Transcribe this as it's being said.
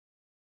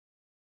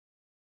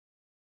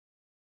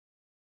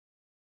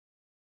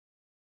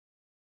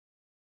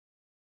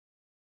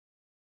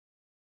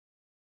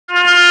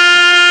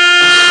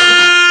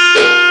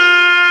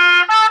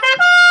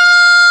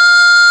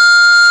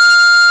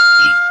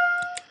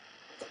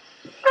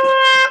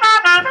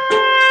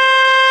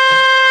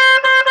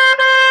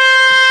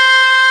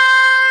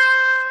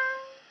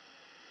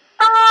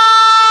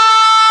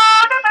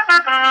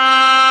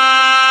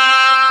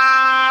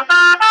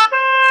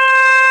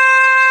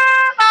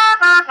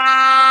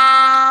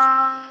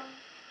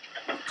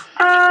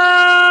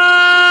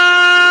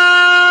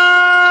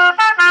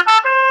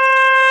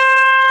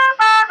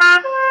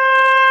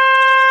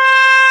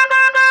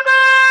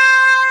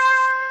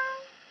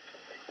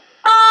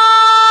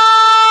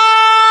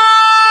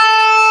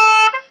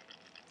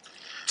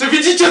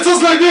Widzicie, co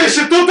znajduje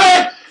się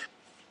tutaj?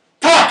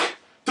 Tak!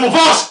 To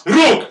wasz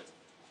róg!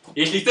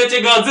 Jeśli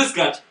chcecie go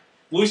odzyskać,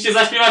 musicie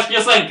zaśpiewać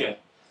piosenkę.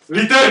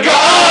 Literka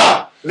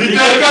A!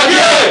 Literka G!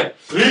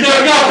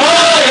 Literka H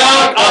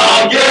jak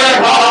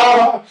AGH!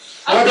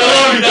 A kto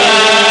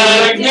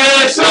literek nie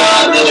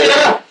szanuje,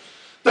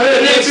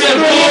 ten niech się w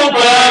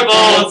dupę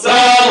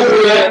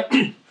pocałuje.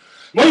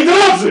 Moi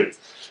drodzy,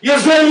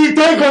 jeżeli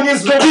tego nie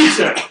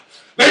zrobicie,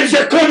 będzie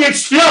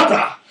koniec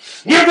świata!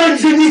 Nie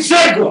będzie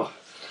niczego!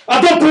 A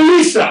do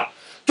Polisa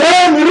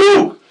ten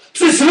róg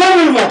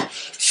przyślemy wam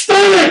w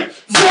 4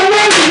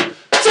 złamanych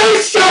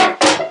częściach!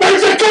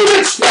 Będzie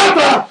koniec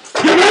świata!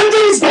 Nie będzie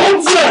już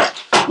dobrze!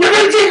 Nie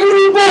będzie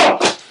grubo!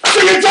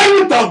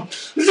 Przyjedziemy tam!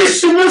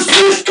 Zniszczymy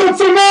wszystko,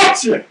 co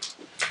macie!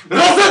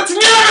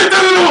 Rozetniemy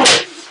ten róg!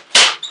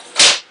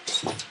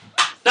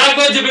 Tak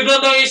będzie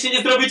wyglądał, jeśli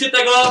nie zrobicie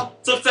tego,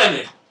 co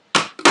chcemy.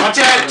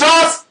 Macie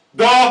czas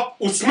do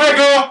 8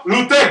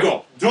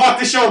 lutego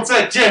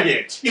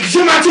 2009. I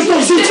gdzie macie to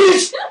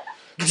wrzucić?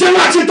 Gdzie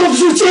macie to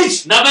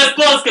wrzucić? Na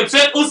Polskę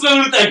przed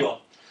 8 lutego.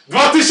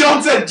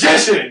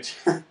 2010.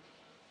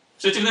 W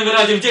przeciwnym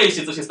razie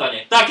widzieliście, co się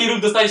stanie. Taki ruch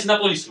dostanie się na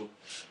Poliszu.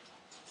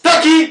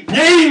 Taki,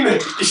 nie inny.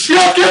 I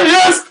świadkiem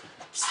jest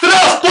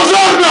Straż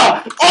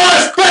Pożarna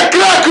OSP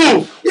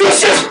Kraków.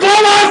 Już jest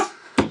po nas!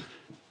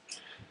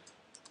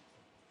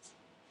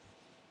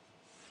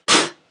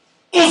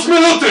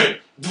 8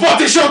 luty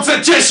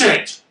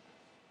 2010.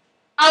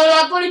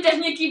 Aula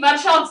Politechniki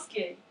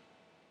Warszawskiej.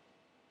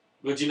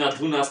 Godzina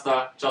 12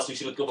 czasu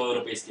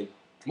środkowoeuropejskiego.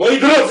 Moi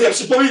drodzy, ja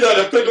przypominam,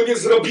 jak tego nie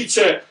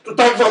zrobicie, to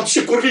tak wam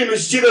się kurwimy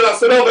z dziny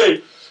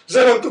laserowej,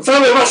 że wam to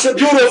całe wasze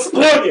biuro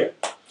spłonie.